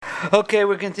Okay,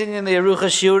 we're continuing the Yerucha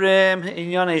Shiurim in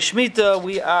Yonei Shemitta.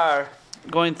 We are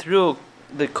going through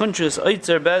the Kuntrus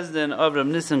Otzar Bezdin of Reb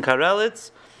Nissen Karelitz,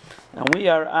 and we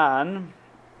are on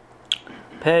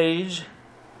page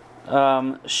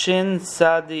Shin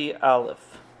Sadi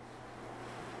Aleph.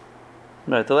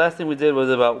 Right, the last thing we did was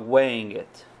about weighing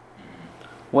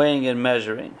and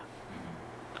measuring.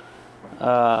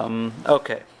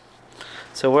 Okay,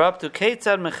 so we're up to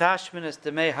Keitzad Mechashmin Es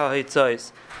Demei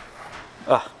HaHitzois.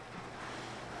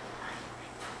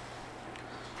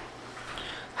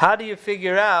 How do you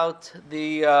figure out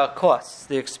the costs,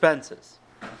 the expenses?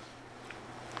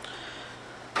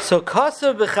 So,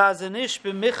 Kosav b'chazanish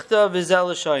b'michta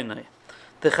v'zel shaynai.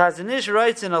 The Chazanish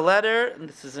writes in a letter, and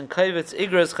this is in Kavitz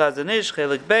Igras Chazanish,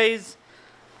 Chelik Beis,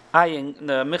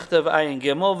 the Michtav Ayin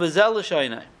Gimel v'zel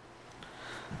shaynai.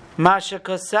 Masha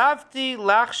kosavti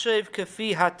lachshev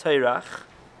kafi hatayrach.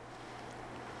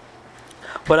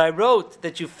 What I wrote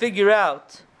that you figure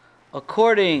out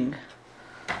according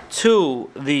to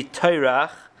the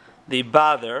Tayrach, the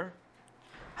Bother,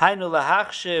 Hainu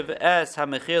lahachshiv es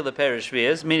hamechir leperish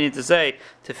v'yis, meaning to say,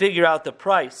 to figure out the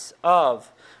price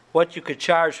of what you could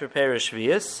charge for perish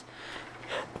v'yis,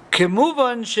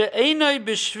 kemuvan she'enoi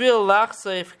b'shvil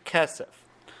lachseif kesef.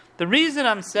 The reason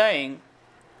I'm saying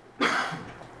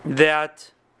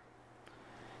that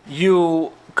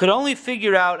you could only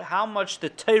figure out how much the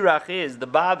Tayrach is, the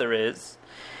Bother is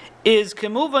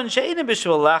kemuvan she'ena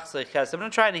b'shvil lachseif kesef. I'm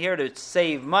not trying to here to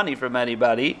save money from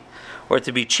anybody or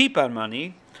to be cheap on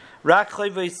money. Rak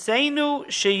chayveiseinu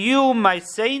sheyu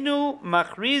maiseinu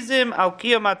machrizim al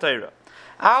kiyam hatayra.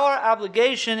 Our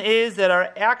obligation is that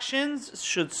our actions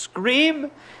should scream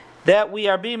that we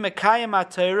are being mekayim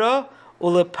hatayra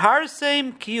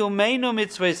uleparsem kiyumeinu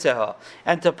mitzvayseha,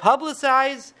 and to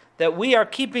publicize that we are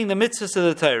keeping the mitzvahs of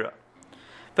the Torah.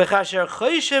 V'chasher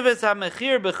choyshev es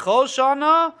hamechir b'chol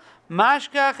shana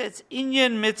mashkach it's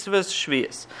inyan mitzvahs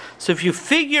shviyas. So if you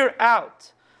figure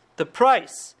out the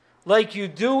price like you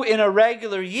do in a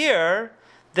regular year,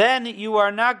 then you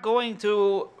are not going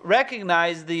to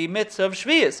recognize the mitzvah of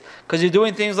shviyas because you're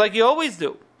doing things like you always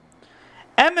do.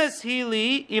 Emes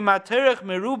hili imaterech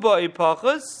meruba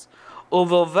ipachas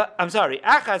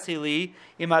achas hili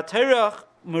imaterech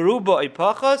meruba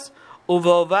ipachas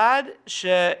uvolvad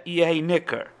sheyehi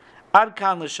nikar ad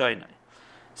kan l'shaynai.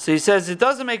 So he says, it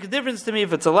doesn't make a difference to me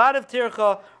if it's a lot of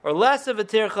tircha or less of a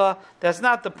tircha. That's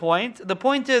not the point. The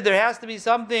point is there has to be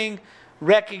something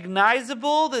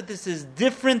recognizable that this is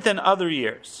different than other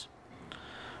years.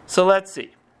 So let's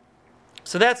see.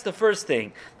 So that's the first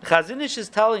thing. The Chazanish is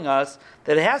telling us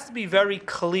that it has to be very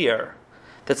clear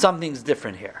that something's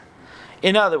different here.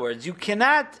 In other words, you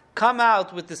cannot come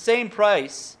out with the same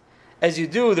price as you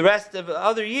do the rest of the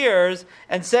other years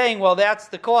and saying, well, that's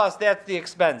the cost, that's the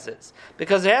expenses.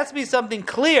 Because there has to be something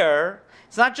clear.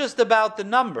 It's not just about the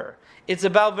number. It's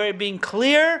about being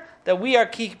clear that we are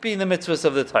keeping the mitzvahs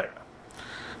of the Torah.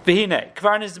 V'hinei,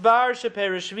 kvar nizbar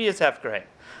she'perish shviyas hefker.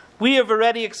 We have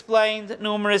already explained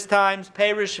numerous times,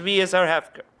 perish shviyas are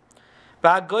hefker.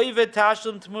 V'hagoyve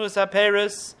tashlum tmus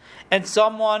haperis, and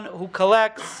someone who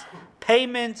collects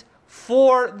payment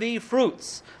for the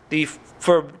fruits,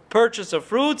 for purchase of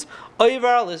fruits,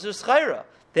 oivar l'isur schayra.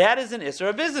 That is an isur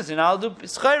of business, and I'll do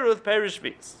schayra with perish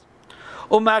shviyas.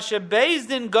 Umashe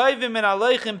bezdin goyvim and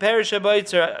aloichim perish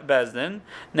haboitzer bezdin.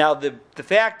 Now the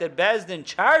fact that bezdin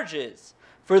charges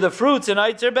for the fruits in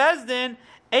Otzar Bezdin,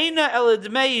 eina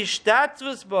eladmei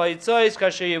shtatvus b'hitzois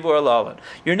kasher yivur lalan.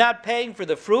 You're not paying for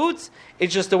the fruits,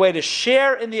 it's just a way to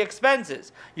share in the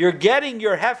expenses. You're getting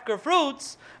your hefker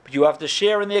fruits, but you have to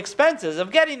share in the expenses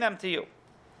of getting them to you.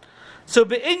 So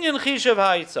be'inyan chishav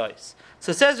ha'itzois.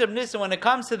 So says Reb Nissen, when it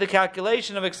comes to the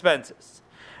calculation of expenses,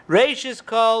 Reish is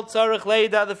called tzarich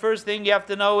leida. The first thing you have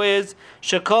to know is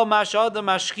shekol mashada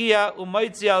mashkia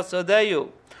umoitzi al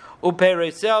sadeyu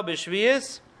upereisel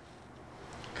b'shviyis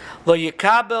lo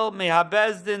yikabel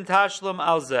mehabezdin tashlum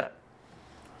al zeh.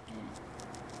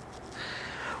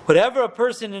 Whatever a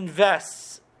person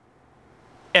invests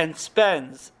and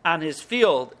spends on his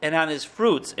field and on his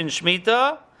fruits in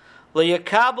Shemitta, lo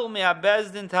yikabel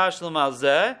mehabezdin tashlum al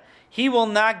zeh, he will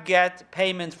not get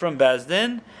payment from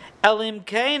Bezdin. Elim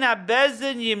kein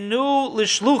habezdin yimnu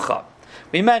l'shlucha.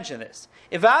 We mentioned this.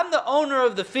 If I'm the owner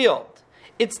of the field,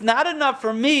 it's not enough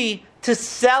for me to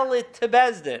sell it to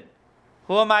Bezdin.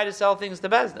 Who am I to sell things to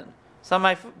Bezdin? It's not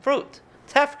my fruit.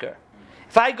 It's hefker.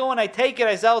 If I go and I take it,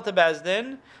 I sell it to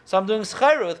Bezdin, so I'm doing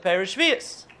schayra with perish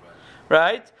shviyas.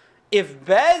 Right? If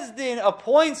Bezdin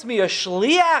appoints me a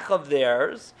shliach of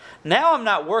theirs, now I'm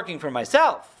not working for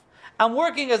myself. I'm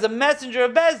working as a messenger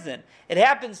of Beis Din. It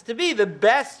happens to be the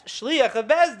best shliach of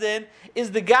Beis Din is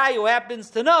the guy who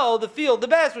happens to know the field the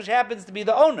best, which happens to be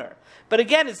the owner. But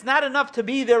again, it's not enough to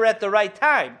be there at the right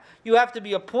time. You have to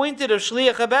be appointed of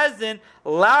shliach of Beis Din,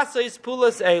 lasais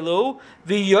pulas elu,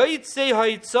 v'yoytzei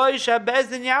hoytzoi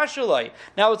shaBeis Din yashulai.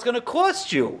 Now it's going to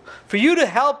cost you. For you to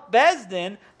help Beis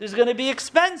Din, there's going to be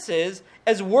expenses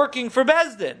as working for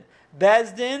Beis Din.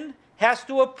 Beis Din has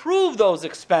to approve those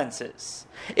expenses.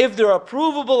 If they're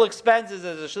approvable expenses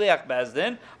as a shliach Beis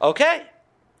Din, okay.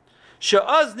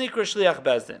 She'az nikra shliach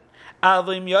Beis Din.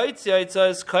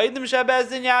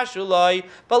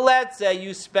 But let's say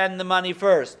you spend the money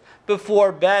first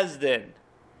before Beis Din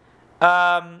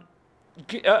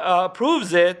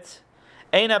approves it.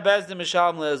 Beis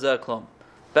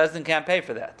Din can't pay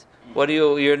for that. What do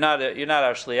you? You're not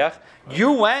our shliach.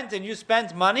 You went and you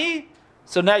spent money.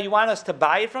 So now you want us to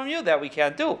buy it from you? That we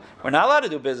can't do. We're not allowed to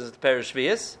do business with Perish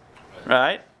Shvius,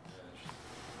 right?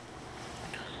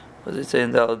 What does it say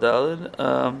in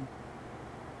Dalad?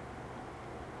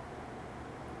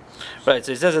 Right,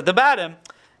 so he says at the bottom,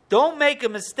 don't make a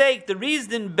mistake. The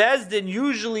reason Beis Din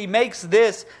usually makes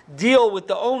this deal with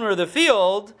the owner of the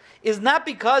field is not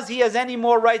because he has any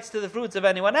more rights to the fruits of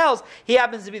anyone else. He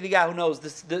happens to be the guy who knows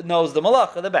the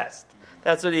malacha the best.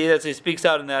 That's what he speaks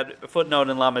out in that footnote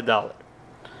in Lamed Dalet.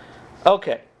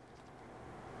 Okay.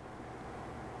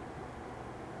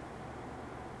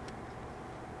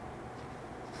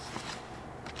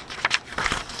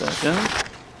 Second.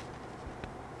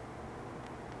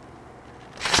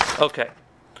 Okay.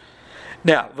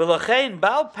 Now, v'lachein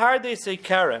bal pardei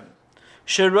sekarem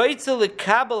sheroitze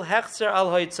lekabel hechzer al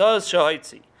hoitzos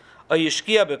shehoitzi a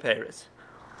yishkia beperes.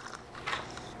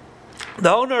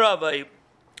 The owner of a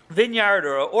vineyard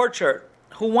or an orchard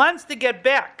who wants to get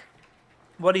back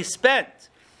what he spent,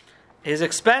 his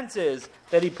expenses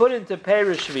that he put into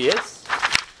Perish Shvius.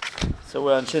 So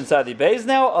we're on Shin Sadi Beis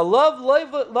now.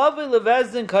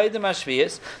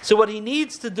 So what he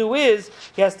needs to do is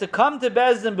he has to come to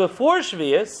Beis Din before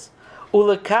Shvius,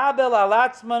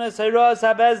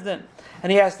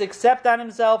 and he has to accept on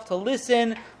himself to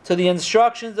listen to the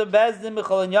instructions of Beis Din.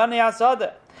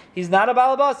 He's not a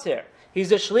balabas here.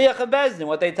 He's a shliach of Beis Din.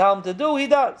 What they tell him to do, he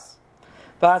does.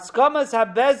 And he's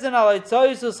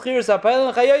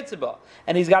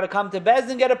got to come to Beis Din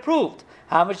and get approved.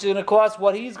 How much is it going to cost?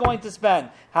 What he's going to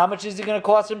spend? How much is it going to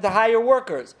cost him to hire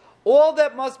workers? All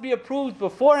that must be approved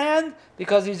beforehand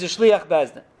because he's a shliach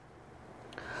Beis Din.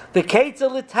 The keitza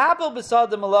litabel besad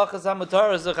the malachas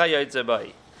hamutaras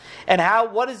zechayotze. And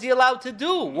what is he allowed to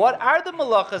do? What are the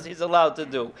malachas he's allowed to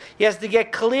do? He has to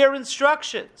get clear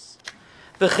instructions.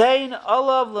 V'chein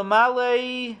olav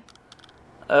l'malei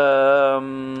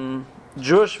Drush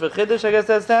v'chidush, I guess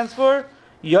that stands for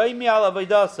Yoimi al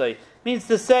avoidasai. Means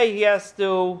to say he has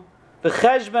to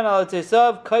v'cheshben al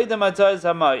teisav kaidem atayz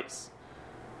hamayis.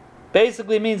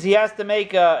 Basically means he has to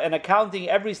make an accounting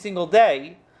every single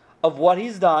day of what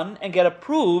he's done and get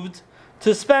approved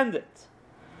to spend it.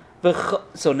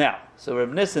 So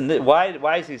Reb Nissen,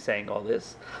 why is he saying all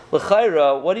this?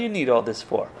 L'chayra, what do you need all this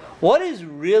for? What is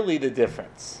really the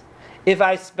difference? If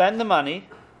I spend the money,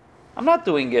 I'm not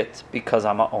doing it because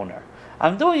I'm an owner.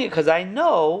 I'm doing it because I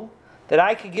know that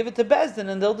I can give it to Beis Din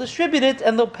and they'll distribute it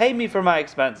and they'll pay me for my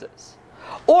expenses.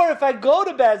 Or if I go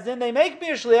to Beis Din, they make me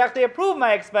a shliach, they approve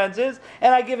my expenses,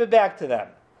 and I give it back to them.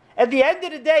 At the end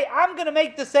of the day, I'm going to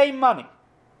make the same money.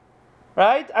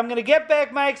 Right? I'm going to get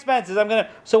back my expenses.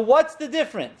 So what's the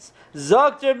difference?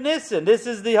 Zog Reb Nissen, this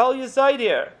is the whole yesod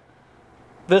here.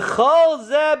 V'chol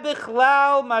zeh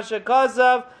bichlal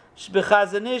mashakazav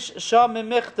b'chazanish sham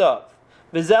michtav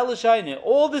v'zel l'shayne.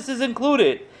 All this is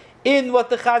included in what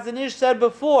the Chazanish said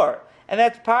before. And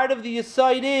that's part of the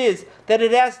yesod is that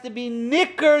it has to be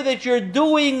nicker that you're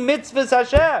doing mitzvahs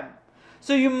Hashem.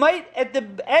 So you might, at the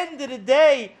end of the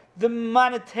day,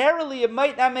 monetarily it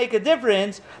might not make a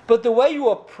difference, but the way you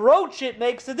approach it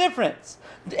makes a difference.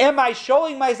 Am I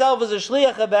showing myself as a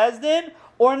shliach of Beis Din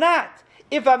or not?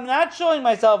 If I'm not showing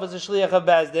myself as a shliach of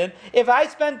Beis Din, if I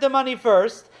spent the money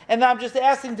first and I'm just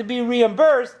asking to be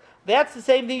reimbursed, that's the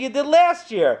same thing you did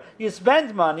last year. You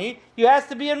spend money, you ask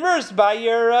to be reimbursed by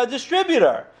your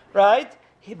distributor, right?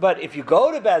 But if you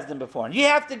go to Beis Din before, and you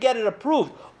have to get it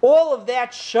approved, all of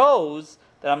that shows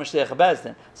that I'm a shliach of Beis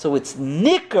Din. So it's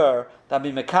nicker that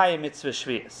be mekayim mitzvah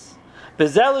shvius.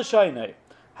 Bezel l'shaynei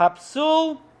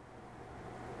hapsul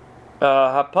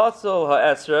hapasol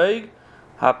ha'esrog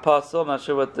hapasol. I'm not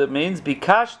sure what that means.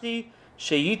 Bikashti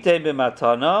sheyite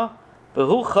b'matana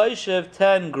behu chayshev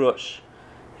 10 grush.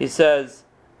 He says,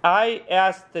 I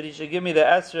asked that he should give me the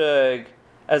esrog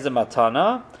as a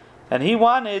matana, and he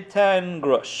wanted 10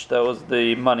 grush. That was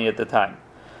the money at the time.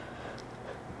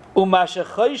 The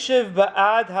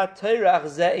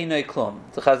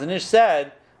Chazon Ish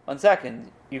said, 1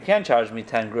 second, you can't charge me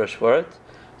 10 grush for it.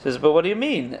 He says, but what do you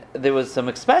mean? There was some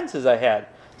expenses I had.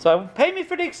 So pay me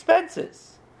for the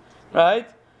expenses. Right?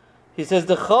 He says,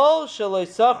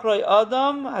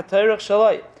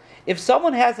 if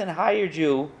someone hasn't hired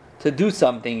you to do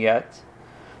something yet,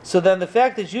 so then the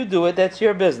fact that you do it, that's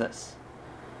your business.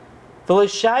 I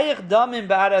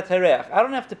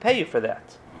don't have to pay you for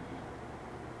that.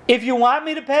 If you want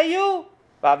me to pay you,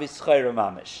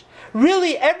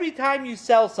 really, every time you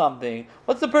sell something,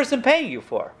 what's the person paying you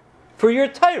for? For your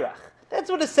tayrach. That's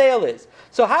what a sale is.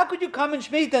 So how could you come in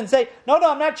Shemitta and say, no,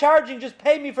 I'm not charging, just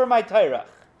pay me for my tayrach?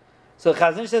 So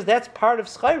Chazon Ish says that's part of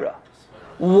schayra.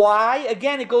 Why?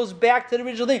 Again, it goes back to the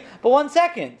original thing. But 1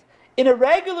 second. In a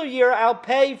regular year,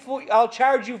 I'll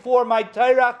charge you for my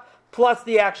tayrach plus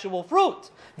the actual fruit.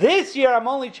 This year, I'm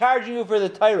only charging you for the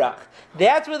tayrach.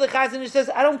 That's where the Chazon Ish says,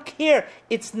 I don't care.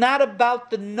 It's not about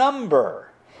the number.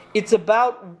 It's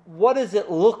about what does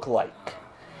it look like.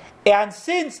 And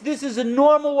since this is a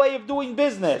normal way of doing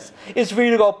business, is for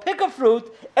you to go pick a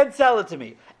fruit and sell it to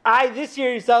me. This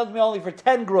year you sold to me only for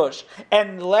 10 grush,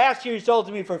 and last year you sold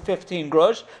to me for 15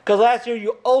 grush, because last year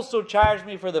you also charged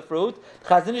me for the fruit.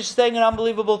 Chazon Ish is saying an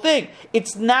unbelievable thing.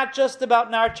 It's not just about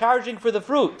not charging for the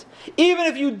fruit. Even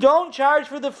if you don't charge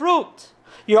for the fruit,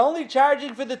 you're only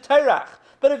charging for the tayrach.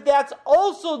 But if that's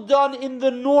also done in the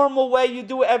normal way you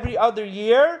do every other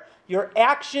year, your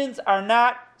actions are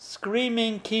not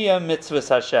screaming Kiyam Mitzvahs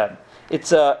Hashem.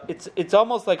 It's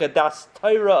almost like a das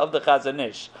Torah of the Chazon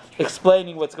Ish,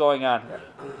 explaining what's going on here.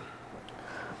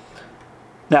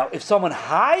 Now, if someone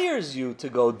hires you to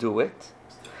go do it,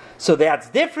 so that's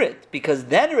different, because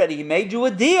then already he made you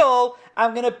a deal,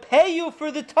 I'm going to pay you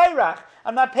for the tayrach,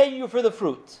 I'm not paying you for the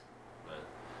fruit.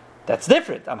 That's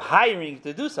different. I'm hiring you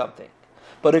to do something.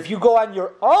 But if you go on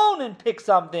your own and pick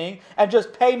something and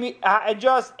just pay me and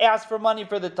just ask for money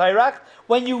for the tayrach,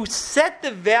 when you set the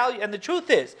value, and the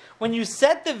truth is, when you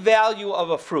set the value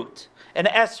of a fruit, an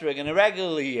esrog in a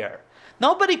regular year,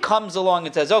 nobody comes along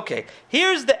and says, okay,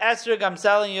 here's the esrog I'm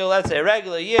selling you, let's say a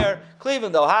regular year,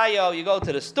 Cleveland, Ohio, you go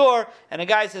to the store, and a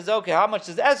guy says, okay, how much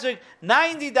is the esrog?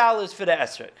 $90 for the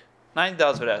esrog.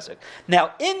 $90 for the esrog.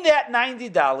 Now, in that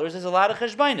 $90, there's a lot of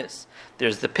cheshbainis.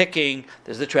 There's the picking,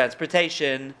 there's the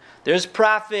transportation, there's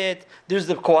profit, there's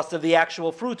the cost of the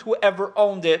actual fruit, whoever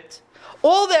owned it.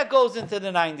 All that goes into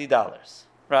the $90,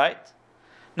 right?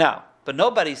 Now, but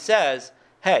nobody says,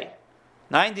 hey,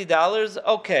 $90,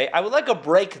 okay, I would like a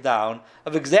breakdown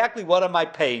of exactly what am I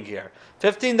paying here.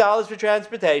 $15 for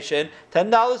transportation,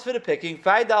 $10 for the picking,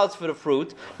 $5 for the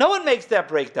fruit. No one makes that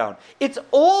breakdown. It's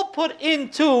all put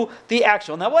into the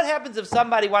actual. Now what happens if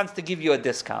somebody wants to give you a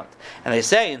discount? And they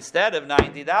say, instead of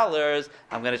 $90,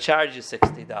 I'm going to charge you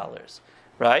 $60.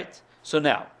 Right? So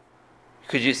now,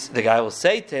 the guy will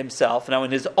say to himself, now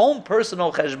in his own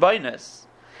personal cheshbainis,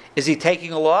 is he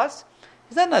taking a loss?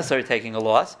 He's not necessarily taking a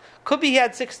loss. Could be he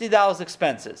had $60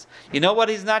 expenses. You know what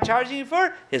he's not charging you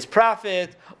for? His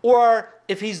profit. Or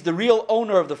if he's the real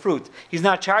owner of the fruit, he's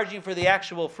not charging for the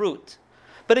actual fruit.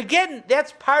 But again,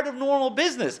 that's part of normal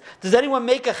business. Does anyone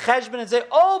make a cheshbon and say,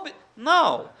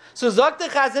 no. So Zok the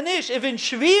Chazon Ish, if in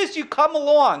Shvius you come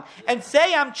along and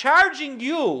say, I'm charging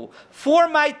you for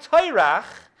my tayrach,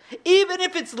 even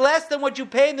if it's less than what you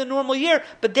pay in the normal year,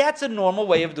 but that's a normal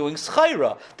way of doing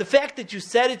schayra. The fact that you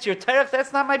said it's your tayrach,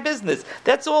 that's not my business.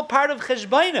 That's all part of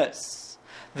cheshbainos.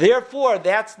 Therefore,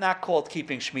 that's not called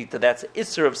keeping Shemitta. That's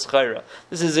Isser of schayra.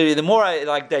 This is the more I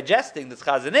like digesting this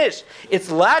Chazon Ish, it's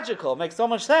logical. It makes so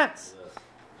much sense.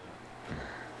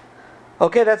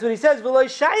 Okay, that's what he says. The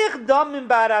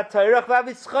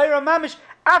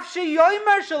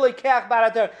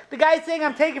guy is saying,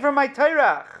 I'm taking from my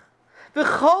tayrach.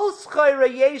 Every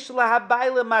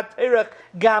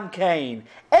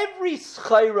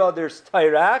schayra there's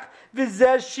tayrach.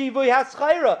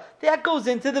 That goes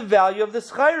into the value of the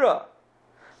schayra.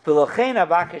 So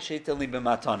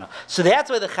that's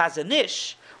why the Chazon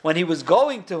Ish, when he was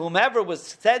going to whomever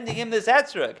was sending him this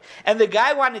etzrog, and the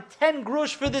guy wanted 10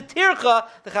 grush for the tircha,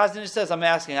 the Chazon Ish says, I'm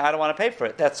asking, I don't want to pay for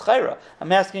it. That's schayra.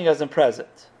 I'm asking as a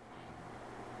present.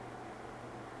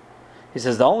 He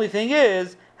says, the only thing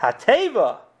is,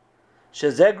 Hateva,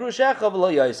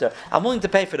 I'm willing to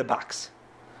pay for the box.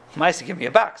 Maisa, give me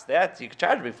a box. That you can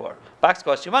charge me for. Box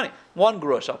costs you money. 1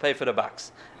 grush, I'll pay for the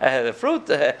box. The fruit,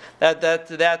 no,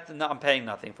 I'm paying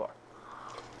nothing for.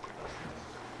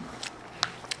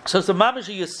 So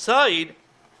mamish you side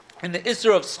in the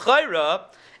Isra of schayra,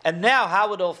 and now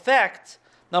how it will affect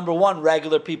number one,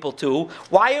 regular people too.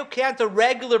 Why can't a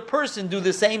regular person do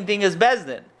the same thing as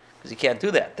Bezdin? Because you can't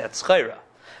do that. That's chayra.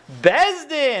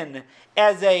 Bezdin,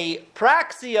 as a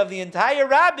praxi of the entire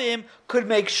rabbim, could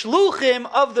make shluchim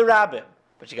of the rabbim.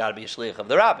 But you got to be a shlich of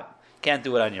the rabbim. You can't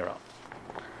do it on your own.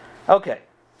 Okay.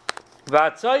 Now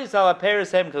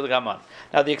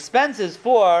the expenses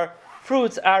for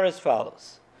fruits are as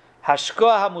follows.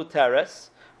 Hashkoah hamuteres,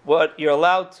 what you're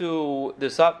allowed to,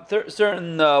 there's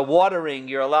certain watering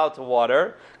you're allowed to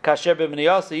water. Kasher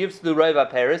b'mniyasa yivsdu roiv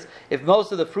haperes. If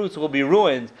most of the fruits will be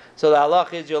ruined, so the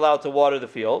halach is you're allowed to water the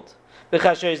field.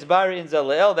 V'chasher izbari in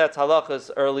zaleel, that's halachas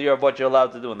earlier of what you're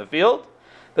allowed to do in the field.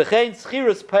 V'chein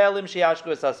schirus payalim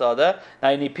sheyashku es hasada. Now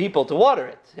you need people to water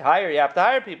it. You have to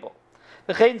hire people.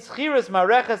 V'chein schirus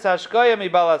mareches hashkoya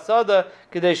mibal hasada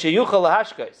k'dei sheyuchal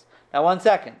lahashkois. Now 1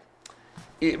 second.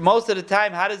 Most of the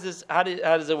time, how does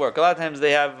it work? A lot of times they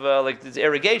have like these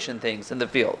irrigation things in the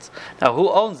fields. Now,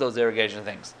 who owns those irrigation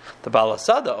things? The Baal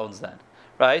Hasada owns them,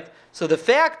 right? So the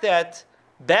fact that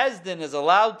Bezdin is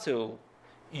allowed to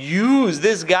use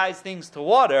this guy's things to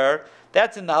water,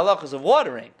 that's in the halachas of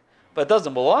watering, but it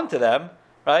doesn't belong to them,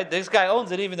 right? This guy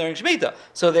owns it even during Shemitta,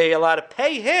 so they're allowed to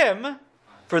pay him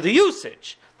for the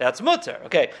usage. That's mutter.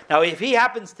 Okay. Now, if he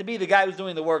happens to be the guy who's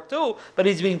doing the work too, but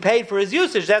he's being paid for his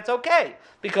usage, that's okay,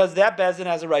 because that Bezdin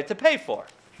has a right to pay for.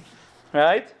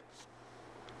 Right?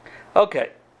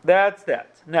 Okay. That's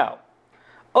that. Now,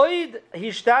 oid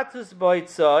hishtatus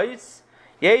boitzois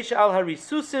yesh al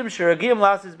harisusim sheragim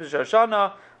lasis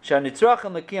b'shashana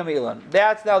shanitzrachem lekiyam ilan.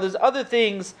 That's now. There's other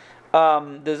things.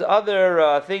 There's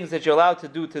other things that you're allowed to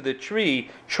do to the tree,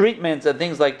 treatments and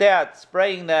things like that,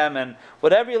 spraying them and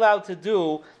whatever you're allowed to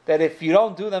do, that if you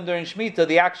don't do them during Shemitta,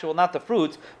 the actual, not the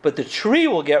fruits, but the tree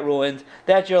will get ruined,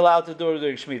 that you're allowed to do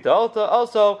during Shemitta.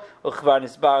 Also, uchvar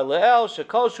nisbar le'el,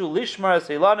 shekoshu lishmar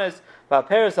seilanes,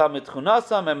 v'aperes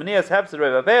al-mitchunasam, emnias hefzer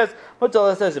v'aperes,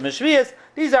 mutal says in Meshvias.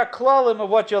 These are klalim of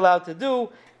what you're allowed to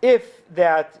do. If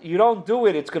that you don't do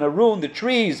it, it's going to ruin the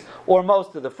trees or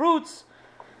most of the fruits.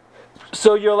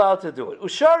 So you're allowed to do it.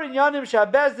 Ushar in yanim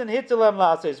shabezdin hitlem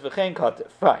lases v'chein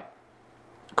katif. Fine.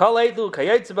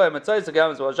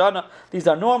 These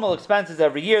are normal expenses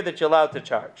every year that you're allowed to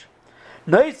charge.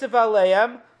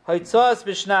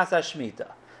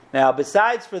 Now,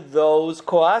 besides for those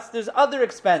costs, there's other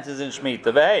expenses in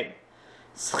Shemitta.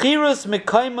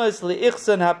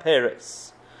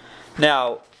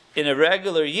 Now, in a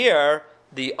regular year,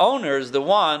 the owner is the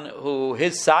one who,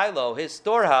 his silo, his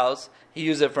storehouse, he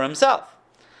uses it for himself.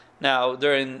 Now,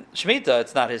 during Shemitta,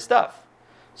 it's not his stuff.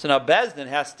 So now Bezdin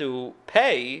has to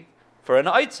pay for an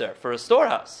Otzar, for a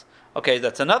storehouse. Okay,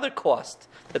 that's another cost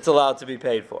that's allowed to be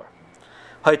paid for.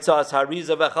 Haitzas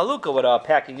hariza v'chaluka, what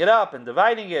packing it up and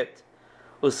dividing it.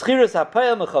 Uschiris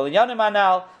ha'payel mechol yanim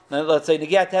anal. Let's say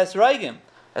negat esraigim.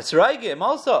 Esraigim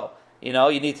also. You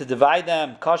need to divide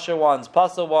them, kosher ones,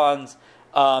 pasul ones.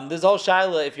 There's whole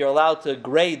shaila if you're allowed to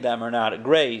grade them or not. It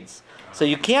grades. So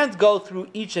you can't go through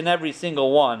each and every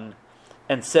single one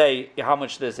and say how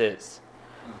much this is,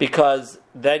 because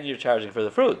then you're charging for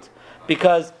the fruit.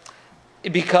 Because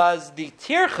the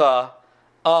tircha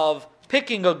of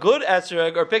picking a good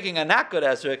esrog or picking a not good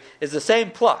esrog is the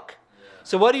same pluck.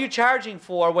 So what are you charging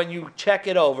for when you check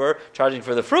it over? Charging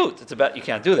for the fruit. You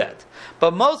can't do that.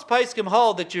 But most poskim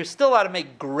hold that you're still allowed to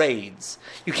make grades.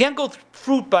 You can't go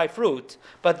fruit by fruit,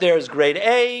 but there's grade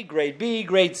A, grade B,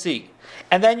 grade C.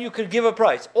 And then you could give a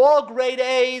price. All grade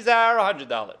A's are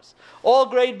 $100. All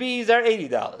grade B's are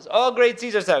 $80. All grade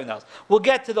C's are $70. We'll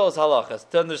get to those halachas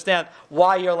to understand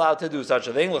why you're allowed to do such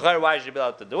a thing. Why you should be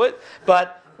allowed to do it.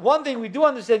 But one thing we do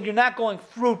understand, you're not going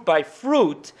fruit by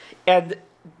fruit and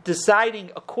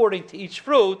deciding according to each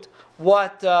fruit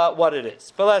what it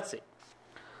is. But let's see.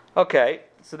 Okay,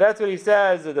 so that's what he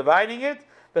says, dividing it.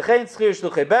 Now you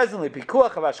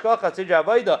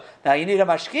need a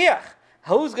mashkiach.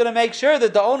 Who's going to make sure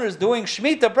that the owner is doing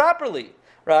Shemitta properly,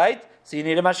 right? So you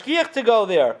need a mashkiach to go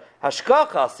there.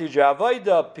 Hashkacha, sidra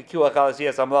avoida, pikuach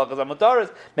alasiyas amlachas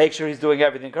amutaris. Make sure he's doing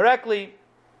everything correctly.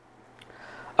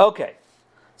 Okay,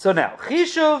 so now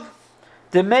chishuv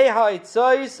demei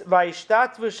ha'itzois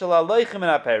va'ishtatvu shel aloichem in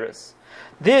aperes.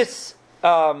 This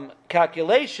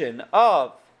calculation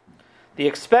of the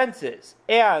expenses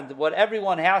and what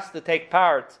everyone has to take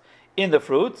part in the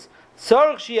fruits.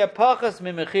 Lamais,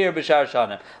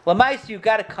 you've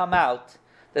got to come out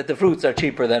that the fruits are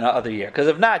cheaper than other year, because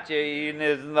if not,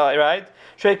 right?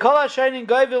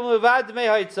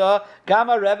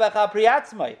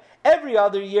 Every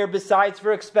other year, besides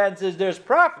for expenses, there's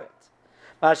profit.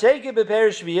 In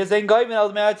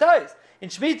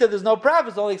Shemitta, there's no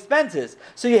profits, only expenses.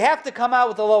 So you have to come out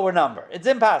with a lower number. It's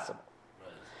impossible.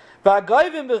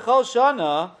 V'agoyvim b'chol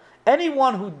shana.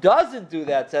 Anyone who doesn't do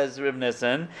that, says Reb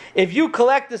Nissen, if you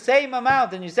collect the same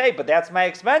amount and you say, but that's my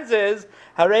expenses,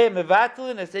 harei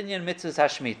mevatel es inyan mitzvahs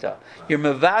hashmita. You're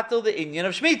mevatel the inyan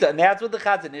of shmita, and that's what the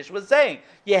Chazon Ish was saying.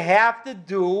 You have to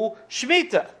do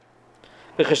shmita.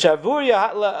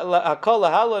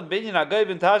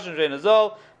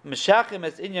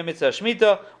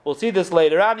 We'll see this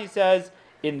later on. He says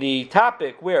in the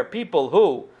topic where people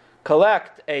who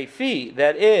collect a fee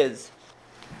that is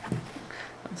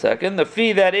the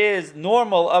fee that is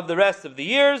normal of the rest of the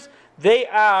years, they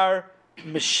are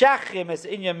meshachim es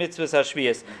inya mitzvahs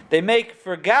hashmiyas. They make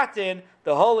forgotten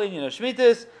the whole inyan of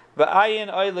shmitas.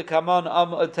 V'ayin oyle kamon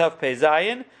am ataf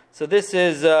pezayin. So this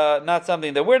is not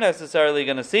something that we're necessarily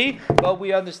going to see, but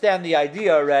we understand the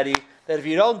idea already that if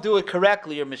you don't do it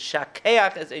correctly, you're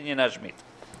meshakeach es inyan hashmit.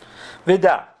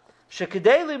 Vida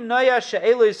shekidei limnoya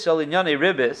she'elos shel inyane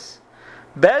ribis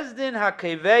bezdin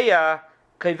hakeveya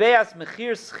Kaveyas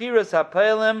mechir schiras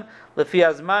hapelim lefi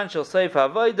azman shel seif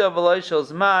havoida v'lo shel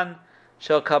zman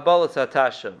shel kabalas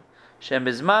hatashim. Shem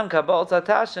bizman kabalas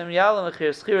hatashim yalam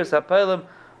mechir schiras hapelim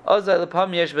ozay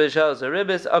lepam yesh b'shal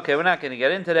zaribis. Okay, we're not going to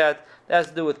get into that. That has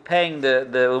to do with paying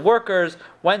the workers,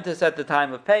 when to set the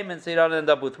time of payment, so you don't end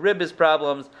up with ribis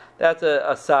problems. That's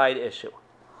a side issue.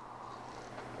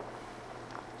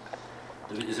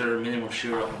 Is there a minimum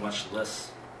shira or much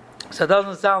less? So it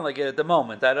doesn't sound like it at the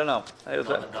moment. I don't know.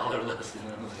 $1 less.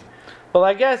 Well,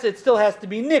 I guess it still has to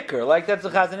be nicker, like that's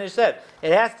what Chazon Ish said.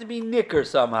 It has to be nicker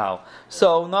somehow.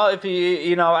 So, no, if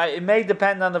it may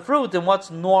depend on the fruit and what's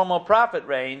normal profit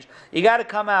range. You got to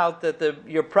come out that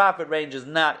your profit range is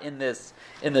not in this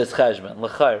cheshbon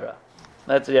l'chayra.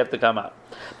 That's what you have to come out.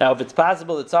 Now, if it's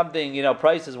possible that something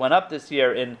prices went up this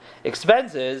year in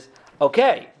expenses,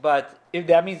 okay, but if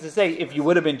that means to say if you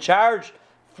would have been charged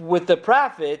with the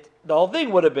profit, the whole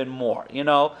thing would have been more,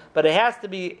 but it has to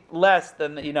be less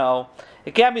than,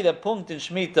 it can't be that punkt in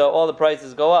Shemitah, all the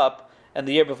prices go up, and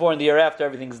the year before and the year after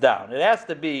everything's down. It has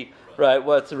to be, right,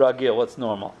 what's ragil, what's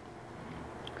normal.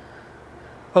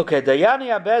 Okay, Dayani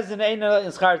Abezin Eina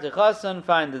in Schar Techasan,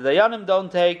 fine, the Dayanim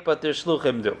don't take, but their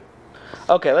Shluchim do.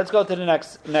 Okay, let's go to the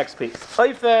next piece.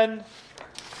 Oifen,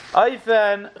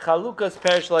 Chalukas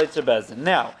Perish Leitzer Bezin.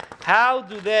 Now, how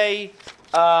do they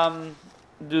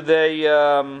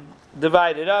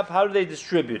divide it up? How do they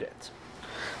distribute it?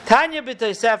 Tanya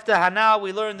b'Tosefta Hana,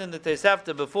 we learned in the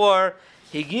Tosefta before,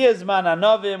 Higiyaz man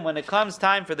anovim, when it comes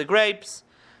time for the grapes,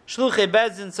 Shluchei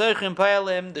bezin tzorchim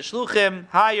payalim, the shluchim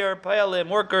hire payalim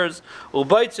workers,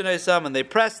 ubaytzun esam, and they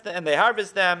press them, and they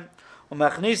harvest them,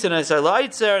 umachnisin esar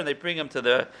la'itzer, and they bring them to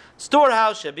the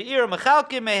storehouse, shebeir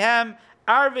mechalkim mehem,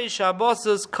 arvei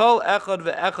shabosas kol echad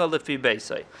ve'echad lefi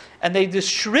beisai, and they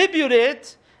distribute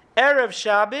it Erev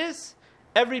Shabbos,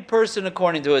 every person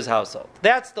according to his household.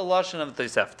 That's the lashon of the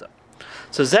Tosefta.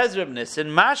 So Zez Reb Nissen,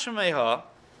 Mashma Meha,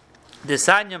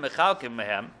 Desanya Mechalkim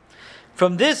Mehem.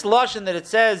 From this lashon that it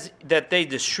says that they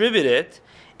distribute it,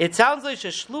 it sounds like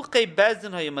Sheshluchei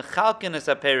Bezdin Hayu Mechalkin Es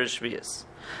HaPerish Shvius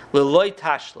L'Loi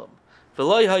Tashlam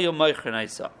V'Loi Hayu Moichrin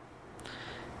Aisa.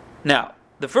 Now,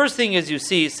 the first thing is you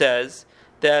see says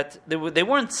that they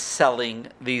weren't selling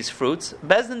these fruits.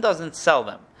 Bezdin doesn't sell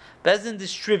them. Bezdin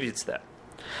distributes them.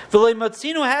 There's no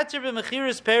heter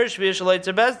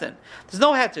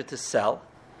to sell.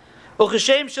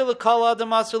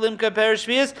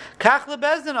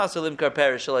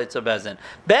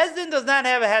 Bezdin does not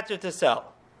have a heter to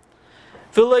sell.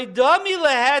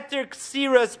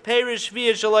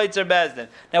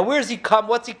 Now, where's he come?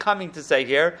 What's he coming to say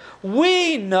here?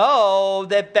 We know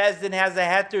that Bezdin has a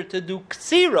heter to do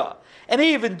ksira, and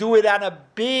they even do it on a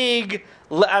big,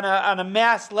 on a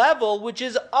mass level, which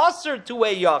is usher to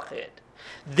a yachid.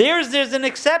 There's an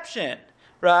exception,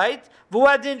 right?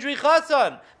 Bezdin's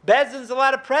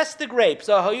allowed to press the grapes.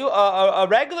 So a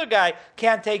regular guy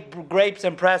can't take grapes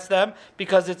and press them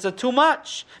because it's too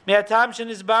much.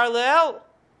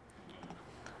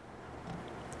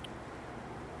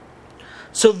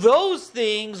 So those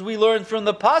things we learn from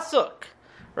the pasuk,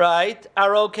 right,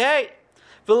 are okay.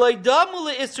 But that's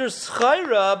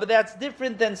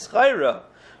different than schayra.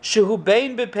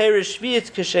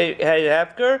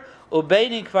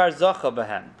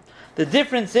 The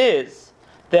difference is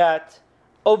that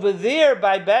over there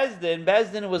by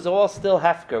Bezdin was all still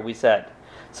hefker, we said.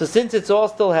 So since it's all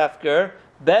still hefker,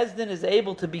 Bezdin is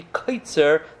able to be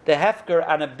kaitzer, the hefker,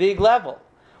 on a big level.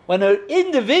 When an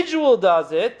individual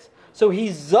does it, so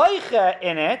he's zoicha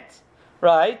in it,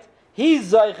 right?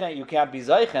 He's Zeichen, you can't be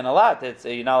Zeichen a lot.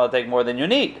 You're not allowed to take more than you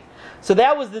need. So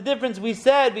that was the difference we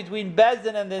said between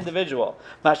Bezdin and the individual.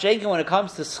 Mashenkin, when it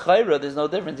comes to Schayra, there's no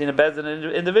difference in a Bezdin and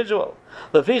an individual.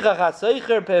 If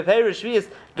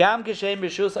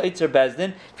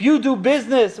you do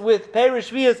business with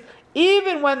Perish Vias,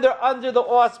 even when they're under the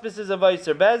auspices of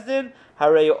Otzar Bezdin,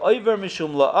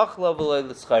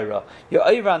 you're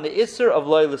over on the Isser of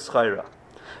Loy L'Schayra.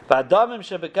 V'adamim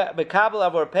shebekabel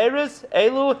avor peres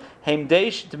elu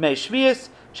heimdeish dmei shvius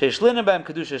sheishlina b'hem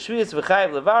kedusha shvius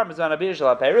v'chayiv levar mizman abir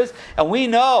shel peres. And we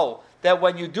know that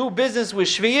when you do business with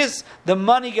shvius, the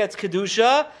money gets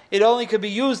kedusha. It only could be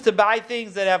used to buy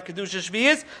things that have kedusha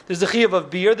shvius. There's a chiyuv of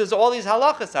beer. There's all these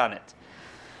halachas on it.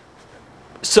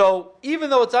 So even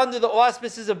though it's under the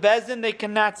auspices of Bezdin, they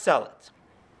cannot sell it.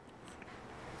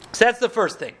 So that's the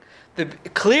first thing.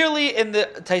 Clearly in the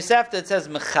Tosefta it says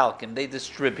mechalkim, they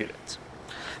distribute it.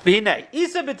 V'hinei,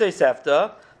 isa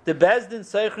b'Tosefta, the Bezdin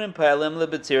seichrim pa'alim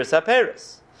lebetziras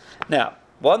haperes. Now,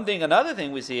 another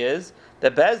thing we see is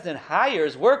that Bezdin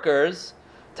hires workers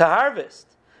to harvest.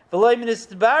 Now, where does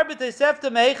Bezdin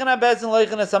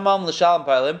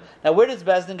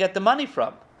get the money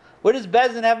from? Where does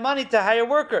Bezdin have money to hire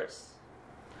workers?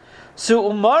 So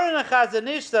umarin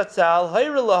achazanish zatzal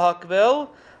hayra lahakvel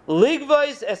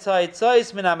ligvais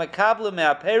esaitzais min hamakabla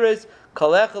me'aperes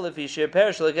kalecha lefi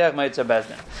she'per shalekech ma'itza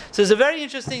Bezdin. So it's a very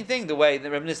interesting thing the way the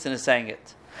Reb Nissen is saying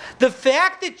it. The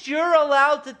fact that you're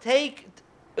allowed to take,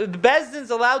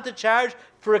 Bezdin's allowed to charge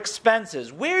for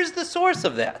expenses. Where's the source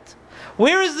of that?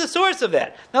 Where is the source of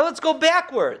that? Now let's go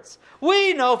backwards.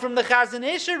 We know from the Chazon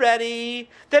Ish already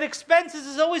that expenses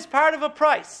is always part of a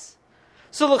price.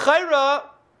 So l'chayra,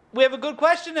 we have a good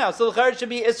question now. So l'chayra should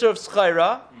be Isser of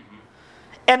Schayra.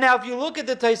 And now if you look at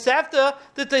the Tosefta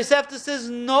says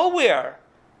nowhere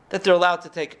that they're allowed to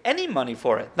take any money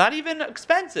for it. Not even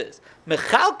expenses.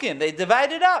 Mechalkin, they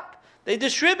divide it up. They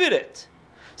distribute it.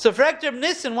 So for Reb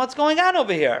Nissen, what's going on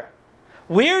over here?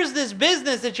 Where's this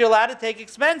business that you're allowed to take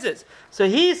expenses? So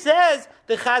he says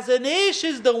the Chazon Ish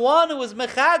is the one who is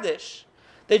mechadish,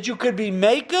 that you could be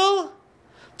mekel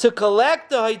to collect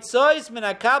the haitzois min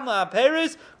hakabla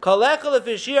haperes kolecha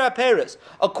lefishir haperes.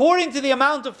 According to the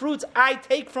amount of fruits I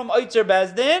take from Otzar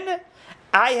Bezdin,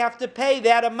 I have to pay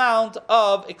that amount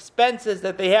of expenses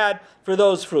that they had for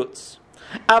those fruits.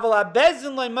 But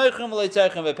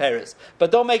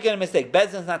don't make any mistake,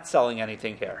 Bezdin's not selling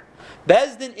anything here.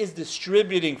 Bezdin is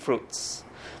distributing fruits.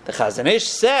 The Chazon Ish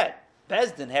said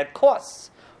Bezdin had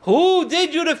costs. Who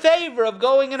did you the favor of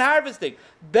going and harvesting?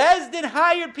 Bezdin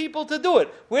hired people to do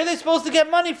it. Where are they supposed to get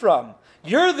money from?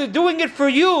 You're doing it for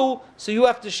you, so you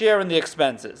have to share in the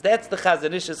expenses. That's the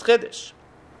Chazon Ish's chiddush.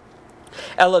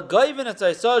 They're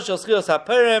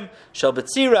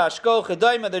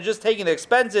just taking the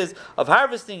expenses of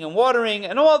harvesting and watering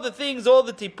and all the things, all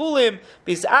the tipulim.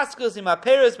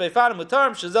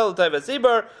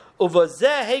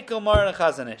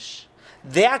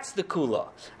 That's the kula.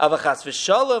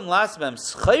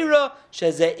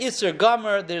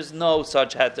 There's no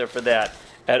such heter for that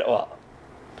at all.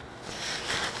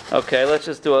 Okay, let's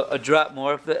just do a drop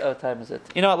more. What time is it?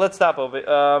 You know what? Let's stop over.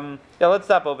 Let's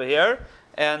stop over here.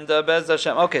 And Bez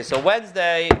Hashem. Okay, so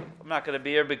Wednesday I'm not going to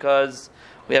be here because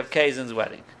we have Kaizen's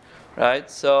wedding,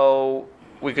 right? So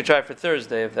we could try for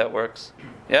Thursday if that works.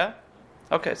 Yeah.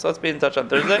 Okay, so let's be in touch on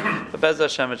Thursday. But Bez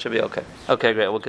Hashem, it should be okay. Okay, great. We'll